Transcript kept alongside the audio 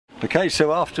Okay,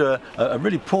 so after a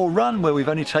really poor run where we've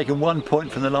only taken 1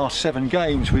 point from the last 7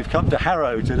 games, we've come to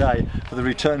Harrow today for the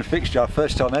return fixture, our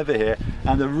first time ever here,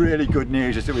 and the really good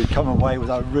news is that we've come away with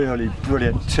a really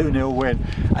brilliant 2-0 win,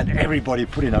 and everybody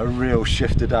put in a real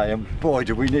shift today, and boy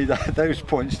do we need those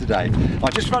points today.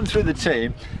 I'll just run through the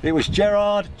team. It was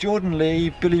Gerrard, Jordan Lee,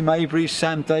 Billy Mabry,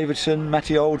 Sam Davidson,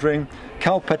 Matty Aldring,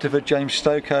 Carl Pettiford, James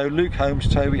Stokoe, Luke Holmes,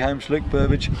 Toby Holmes, Luke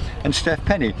Burbage and Steph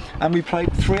Penny, and we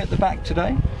played 3 at the back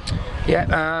today.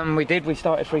 Yeah, we did. We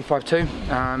started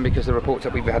 3-5-2 because the reports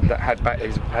that we've had back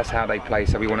is that's how they play,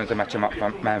 so we wanted to match them up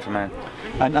man for man.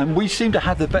 And we seemed to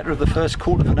have the better of the first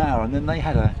quarter of an hour, and then they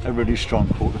had a really strong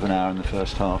quarter of an hour in the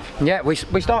first half. Yeah, we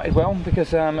started well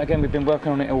because again we've been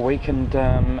working on it all week, and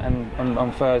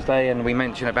on Thursday, and we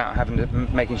mentioned about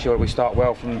making sure that we start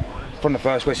well from the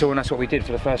first whistle, and that's what we did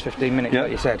for the first 15 minutes,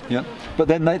 like you said. Yeah. But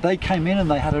then they came in and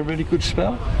they had a really good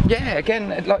spell. Yeah,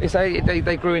 again, like you say,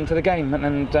 they grew into the game,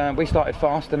 and we started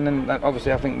fast, and then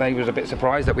obviously I think they was a bit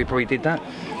surprised that we probably did that,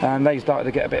 and they started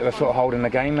to get a bit of a foothold in the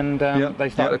game, and they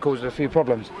started to cause a few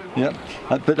problems. Yeah,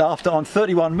 but on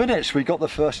 31 minutes we got the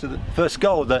first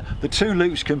goal. The 2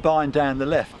 Lukes combined down the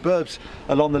left. Burbs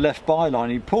along the left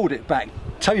byline, he pulled it back.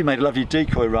 Toby made a lovely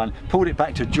decoy run, pulled it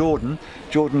back to Jordan.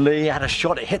 Jordan Lee had a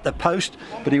shot, it hit the post,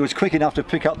 but he was quick enough to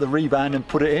pick up the rebound and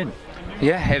put it in.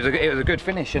 Yeah, it was a good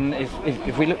finish, and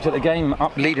if we looked at the game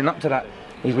leading up to that,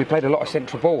 we played a lot of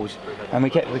central balls, and we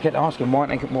kept asking why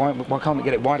can't we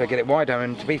get it wider,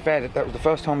 and to be fair, that was the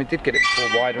first time we did get it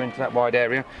wider into that wide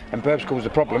area, and Burbs caused the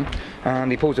problem,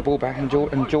 and he pulls the ball back, and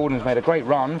Jordan's made a great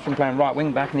run from playing right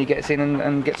wing back, and he gets in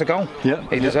and gets a goal. Yeah,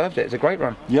 he deserved it. It's a great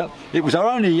run. Yeah, it was our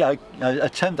only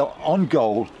attempt on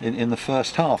goal in the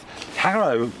first half.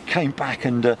 Harrow came back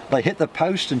and they hit the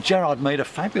post, and Gerrard made a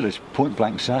fabulous point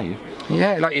blank save.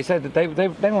 Yeah, like you said, they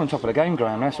were on top of the game,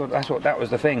 Graham. That was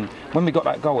the thing. When we got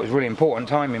that goal, it was really important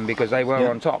timing because they were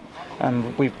on top,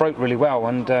 and we broke really well,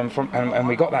 and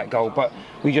we got that goal. But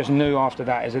we just knew after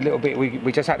that is a little bit.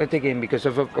 We just had to dig in because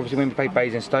of obviously when we played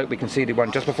Basingstoke, we conceded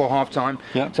one just before half time.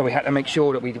 Yeah. So we had to make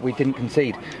sure that we didn't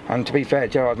concede. And to be fair,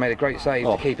 Gerrard made a great save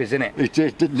to keep us in it. He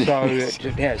did, didn't he? So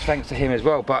yeah, it's thanks to him as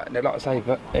well. But like I say,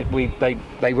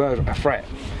 they were a threat.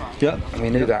 Yeah, and we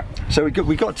knew that. So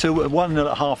we got to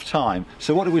 1-0 at half time.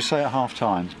 So what did we say at half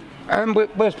time? We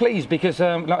was pleased because,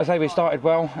 like I say, we started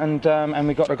well, and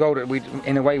we got the goal that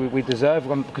in a way we deserved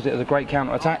because it was a great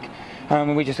counter attack.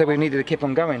 And we just said we needed to keep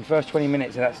on going. First 20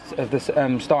 minutes of the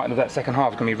starting of that second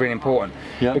half is going to be really important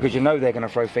because you know they're going to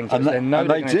throw things. They know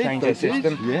they're going to change their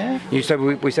system. Yeah.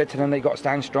 We said to them they've got to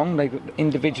stand strong.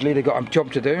 Individually they've got a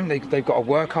job to do. They've got to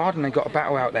work hard, and they've got to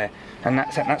battle out there. And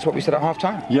that's what we said at half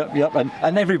time. Yep.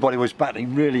 And everybody was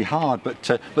battling really hard,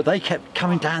 but they kept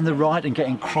coming down the right and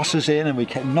getting crosses in, and we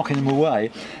kept knocking them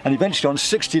away. And eventually on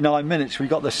 69 minutes we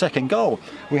got the second goal.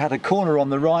 We had a corner on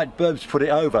the right, Burbs put it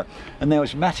over, and there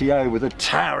was Matty O with a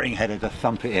towering header to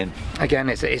thump it in. Again,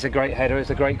 it's a great header. It's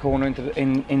a great corner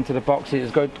into the box.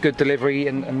 It's good delivery,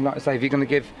 and like I say, if you're going to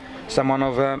give someone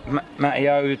of Matty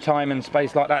O time and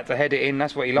space like that to head it in,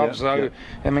 that's what he loves. I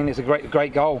mean, it's a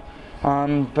great goal.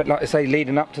 But like I say,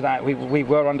 leading up to that, we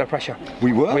were under pressure.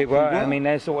 We were. I mean,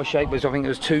 their sort of shape was, I think it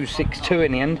was 2-6-2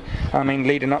 in the end. I mean,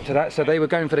 leading up to that, so they were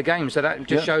going for the game. So that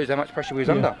just shows how much pressure we was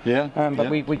under. But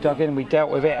we dug in, we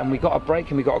dealt with it, and we got a break,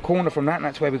 and we got a corner from that, and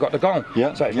that's where we got the goal.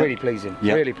 So it's really pleasing.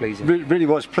 Really pleasing. Really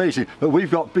was pleasing. But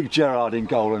we've got big Gerrard in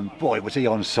goal, and boy, was he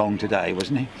on song today,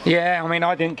 wasn't he? Yeah. I mean,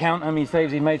 I didn't count how many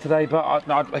saves he made today, but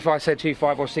if I said 2,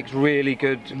 5 or 6 really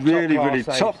good, really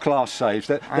top class saves.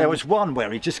 There was one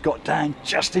where he just got down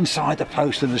just inside the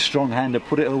post, and the strong hander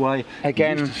put it away.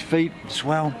 Again, he used his feet as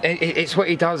well. It's what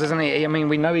he does, isn't it? I mean,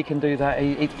 we know he can do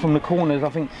that. From the corners,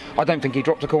 I don't think he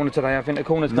dropped a corner today. I think the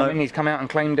corners come in. He's come out and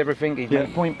claimed everything. He's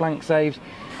made point blank saves.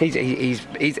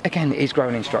 He's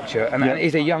grown in structure, and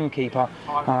he's a young keeper.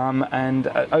 And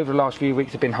over the last few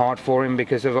weeks have been hard for him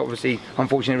because of obviously,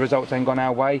 unfortunately, results ain't gone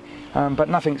our way. But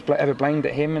nothing's ever blamed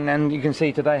at him, and then you can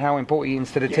see today how important he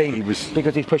is to the team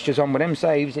because he's pushed us on with them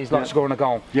saves. He's like scoring a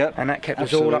goal, and that kept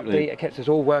us all upbeat. It kept us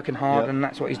all working hard, and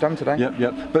that's what he's done today.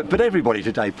 But everybody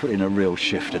today put in a real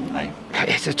shift, didn't they?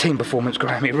 It's a team performance,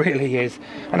 Graham. It really is,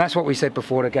 and that's what we said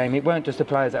before the game. It weren't just the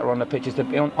players that were on the pitch; it's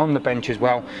on the bench as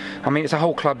well. I mean, it's a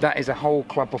whole club. That is a whole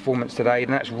club performance today,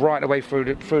 and that's right away through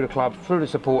the club, through the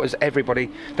supporters, everybody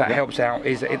that helps out.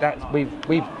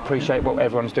 We appreciate what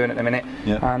everyone's doing at the minute,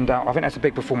 and I think that's a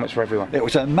big performance for everyone. It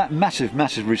was a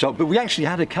massive result, but we actually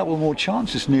had a couple more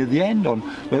chances near the end on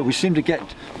where we seemed to get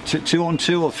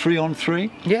 2-on-2 or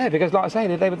 3-on-3? Yeah, because like I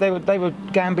say, they were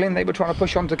gambling. They were trying to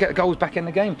push on to get goals back in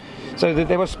the game. So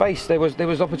there was space. There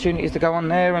was opportunities to go on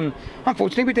there, and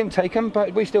unfortunately we didn't take them.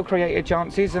 But we still created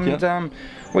chances, and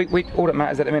we all that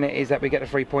matters at the minute is that we get the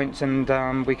 3 points,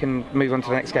 and we can move on to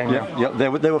the next game. Yeah.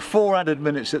 There were 4 added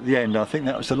minutes at the end. I think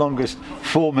that was the longest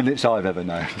 4 minutes I've ever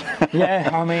known. Yeah,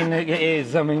 I mean it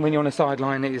is. I mean when you're on the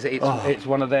sideline, it's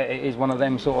one of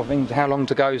them sort of things. How long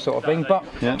to go, sort of thing. But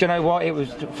do you know what? It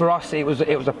was for us. It was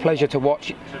a pleasure to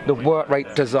watch the work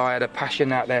rate, desire, the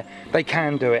passion out there. They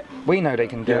can do it. We know they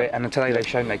can do it, and today they've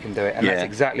shown they can do it. And that's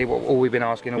exactly all we've been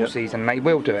asking all season. They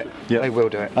will do it. They will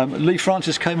do it. Lee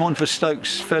Francis came on for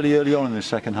Stokes fairly early on in the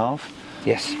second half.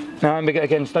 Yes. No,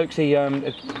 again, Stokesy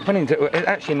went into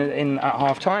actually at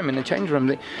half time in the change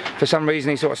room. For some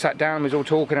reason, he sort of sat down, was all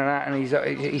talking and that, and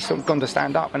he's sort of gone to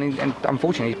stand up, and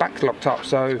unfortunately his back's locked up,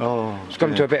 so it's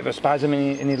gone into a bit of a spasm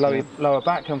in his lower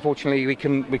back. Unfortunately, we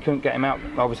couldn't get him out.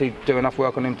 Obviously, do enough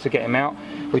work on him to get him out.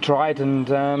 We tried, and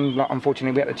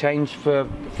unfortunately, we had to change for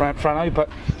Frano. But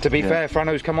to be fair,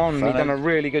 Frano's come on. He's done a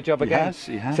really good job again.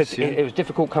 He has. It was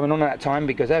difficult coming on at that time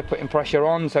because they're putting pressure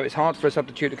on, so it's hard for a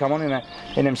substitute to come on in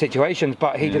them situations.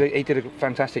 But he did a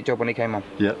fantastic job when he came on.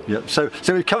 So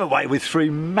we've come away with 3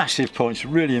 massive points,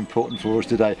 really important for us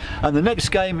today. And the next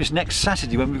game is next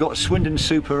Saturday when we've got Swindon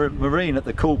Supermarine at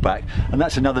the callback, and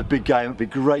that's another big game. It'd be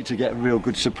great to get real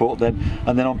good support then.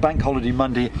 And then on Bank Holiday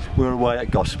Monday, we're away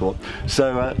at Gosport.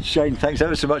 So Shane, thanks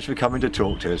ever so much for coming to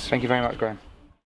talk to us. Thank you very much, Graham.